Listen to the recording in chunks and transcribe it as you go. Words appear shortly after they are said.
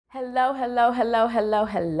Hello, hello, hello, hello,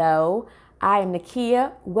 hello. I am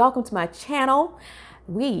Nakia. Welcome to my channel.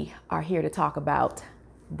 We are here to talk about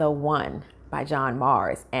The One by John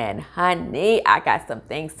Mars. And honey, I got some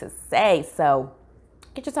things to say. So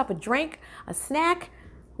get yourself a drink, a snack,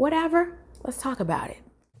 whatever. Let's talk about it.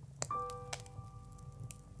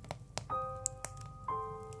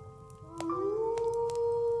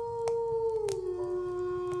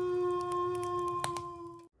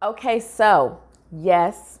 Okay, so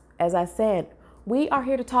yes, as I said, we are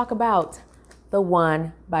here to talk about The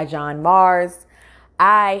One by John Mars.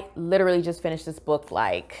 I literally just finished this book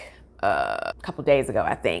like a couple days ago,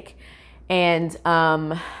 I think. And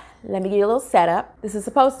let me give you a little setup. This is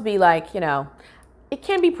supposed to be like, it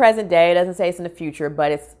can be present day. It doesn't say it's in the future,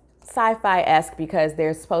 but it's sci-fi-esque because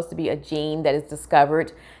there's supposed to be a gene that is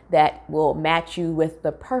discovered that will match you with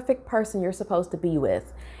the perfect person you're supposed to be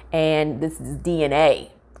with. And this is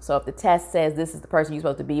DNA. So if the test says this is the person you're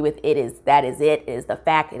supposed to be with, that is it. It is the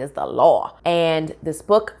fact. It is the law. And this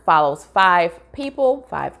book follows 5 people,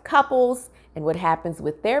 5 couples, and what happens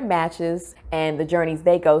with their matches and the journeys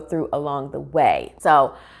they go through along the way.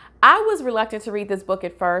 So I was reluctant to read this book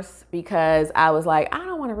at first because I was like, I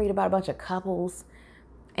don't want to read about a bunch of couples.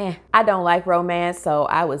 I don't like romance. So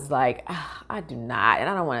I was like, I do not. And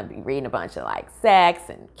I don't want to be reading a bunch of like sex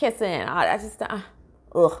and kissing.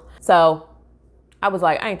 So I was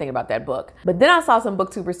like, I ain't thinking about that book. But then I saw some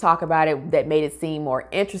booktubers talk about it that made it seem more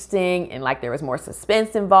interesting and like there was more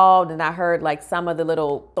suspense involved. And I heard like some of the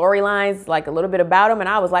little storylines, like a little bit about them. And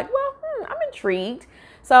I was like, well, I'm intrigued.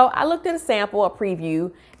 So I looked at a sample, a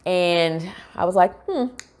preview, and I was like,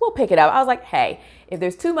 we'll pick it up. I was like, hey, if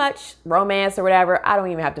there's too much romance or whatever, I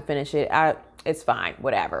don't even have to finish it. It's fine,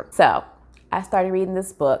 whatever. So I started reading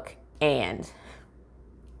this book and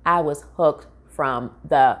I was hooked from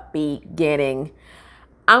the beginning.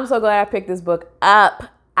 I'm so glad I picked this book up.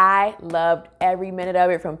 I loved every minute of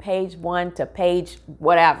it from page 1 to page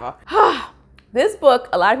whatever. This book,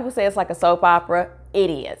 a lot of people say it's like a soap opera. It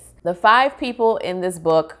is. The 5 people in this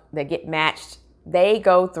book that get matched, they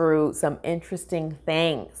go through some interesting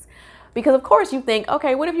things. Because of course you think,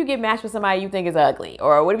 okay, what if you get matched with somebody you think is ugly?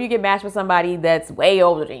 Or what if you get matched with somebody that's way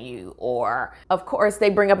older than you? Or of course they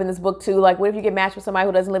bring up in this book too, like what if you get matched with somebody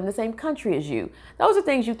who doesn't live in the same country as you? Those are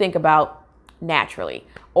things you think about naturally.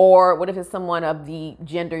 Or what if it's someone of the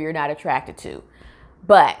gender you're not attracted to?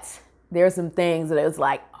 But there's some things that it's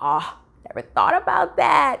like, never thought about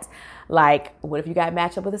that. Like, what if you got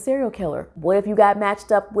matched up with a serial killer? What if you got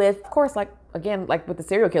matched up with, of course, like with the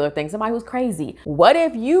serial killer thing, somebody who's crazy? What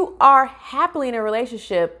if you are happily in a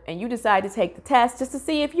relationship and you decide to take the test just to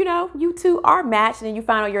see if, you two are matched and you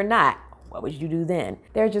find out you're not? What would you do then?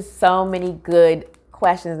 There are just so many good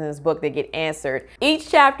questions in this book that get answered. Each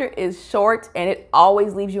chapter is short and it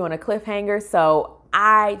always leaves you on a cliffhanger. So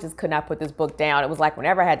I just could not put this book down. It was like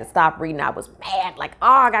whenever I had to stop reading, I was mad. Like,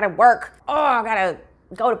 I gotta work. I gotta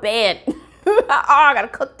go to bed. I gotta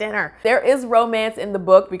cook dinner. There is romance in the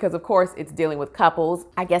book because of course it's dealing with couples.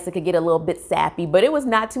 I guess it could get a little bit sappy, but it was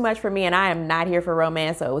not too much for me, and I am not here for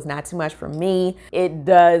romance, so it was not too much for me. It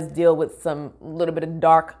does deal with some little bit of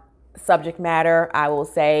dark subject matter. I will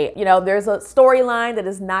say, there's a storyline that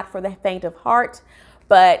is not for the faint of heart,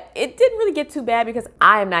 but it didn't really get too bad because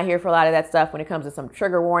I am not here for a lot of that stuff when it comes to some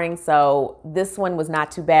trigger warnings. So this one was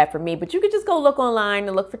not too bad for me, but you could just go look online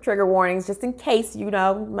and look for trigger warnings just in case,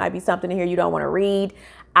 might be something in here you don't want to read.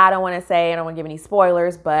 I don't want to give any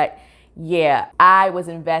spoilers, but yeah, I was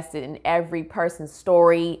invested in every person's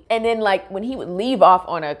story. And then like when he would leave off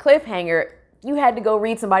on a cliffhanger, you had to go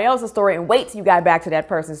read somebody else's story and wait till you got back to that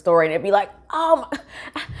person's story. And it'd be like,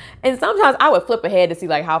 and sometimes I would flip ahead to see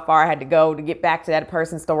like how far I had to go to get back to that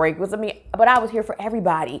person's story. But I was here for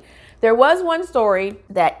everybody. There was one story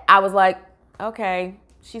that I was like, okay,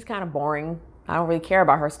 she's kind of boring. I don't really care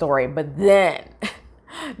about her story. But then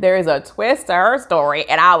there is a twist to her story.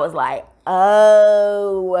 And I was like,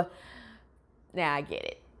 oh, now I get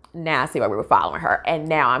it. Now I see why we were following her, and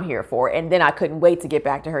now I'm here for it. And then I couldn't wait to get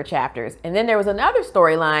back to her chapters. And then there was another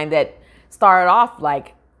storyline that started off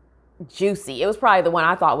like juicy. It was probably the one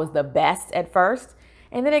I thought was the best at first.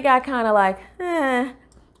 And then it got kind of like, And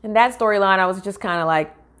that storyline, I was just kind of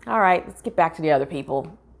like, all right, let's get back to the other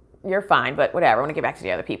people. You're fine, but whatever. I want to get back to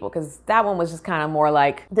the other people, because that one was just kind of more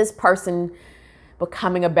like this person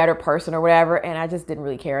becoming a better person or whatever. And I just didn't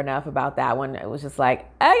really care enough about that one. It was just like,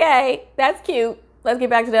 okay, that's cute. Let's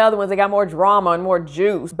get back to the other ones. They got more drama and more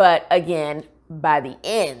juice. But again, by the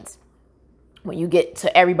end, when you get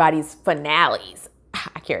to everybody's finales,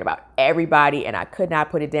 I cared about everybody and I could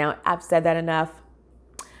not put it down. I've said that enough.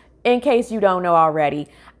 In case you don't know already,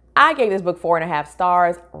 I gave this book 4.5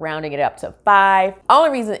 stars, rounding it up to 5. Only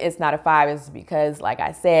reason it's not a 5 is because, like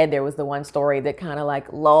I said, there was the one story that kind of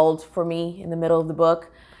like lulled for me in the middle of the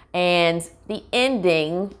book. And the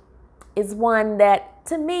ending is one that,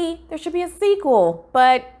 to me, there should be a sequel,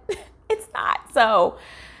 but it's not. So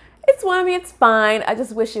it's one of me, it's fine. I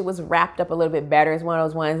just wish it was wrapped up a little bit better. It's one of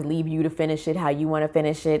those ones, leave you to finish it how you want to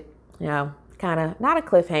finish it. You know, kind of not a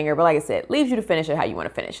cliffhanger, but like I said, leaves you to finish it how you want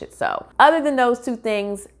to finish it. So other than those two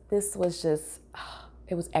things, this was just,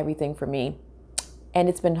 it was everything for me. And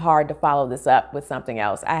it's been hard to follow this up with something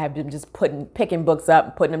else. I have been just picking books up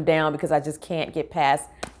and putting them down because I just can't get past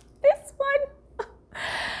this one.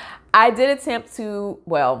 I did attempt to,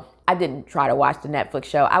 well, I didn't try to watch the Netflix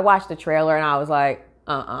show. I watched the trailer and I was like,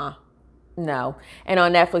 no. And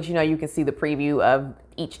on Netflix, you know, you can see the preview of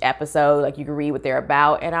each episode, like you can read what they're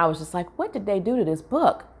about. And I was just like, what did they do to this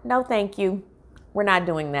book? No, thank you. We're not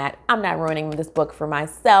doing that. I'm not ruining this book for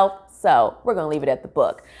myself. So we're going to leave it at the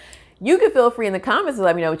book. You can feel free in the comments to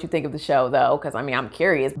let me know what you think of the show though, because I mean, I'm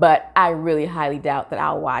curious, but I really highly doubt that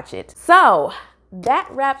I'll watch it. So that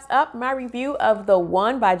wraps up my review of The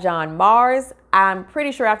One by John Mars. I'm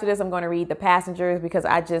pretty sure after this, I'm going to read The Passengers because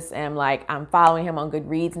I just am like, I'm following him on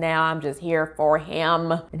Goodreads now. I'm just here for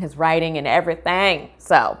him and his writing and everything.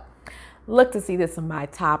 So look to see this on my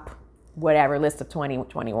top whatever list of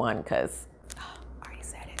 2021 because I already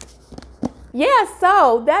said it. Yeah,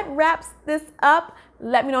 so that wraps this up.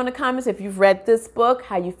 Let me know in the comments if you've read this book,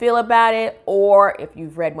 how you feel about it, or if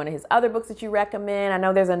you've read one of his other books that you recommend. I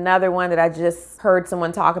know there's another one that I just heard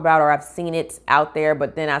someone talk about or I've seen it out there,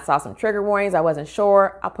 but then I saw some trigger warnings. I wasn't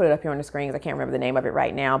sure. I'll put it up here on the screen because I can't remember the name of it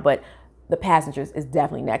right now, but The Passengers is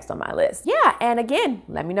definitely next on my list. Yeah, and again,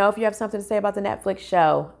 let me know if you have something to say about the Netflix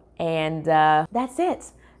show. And that's it.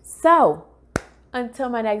 So until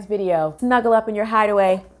my next video, snuggle up in your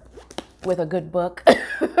hideaway with a good book.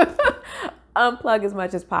 Unplug as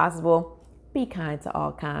much as possible. Be kind to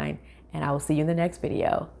all kind. And I will see you in the next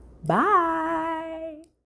video. Bye.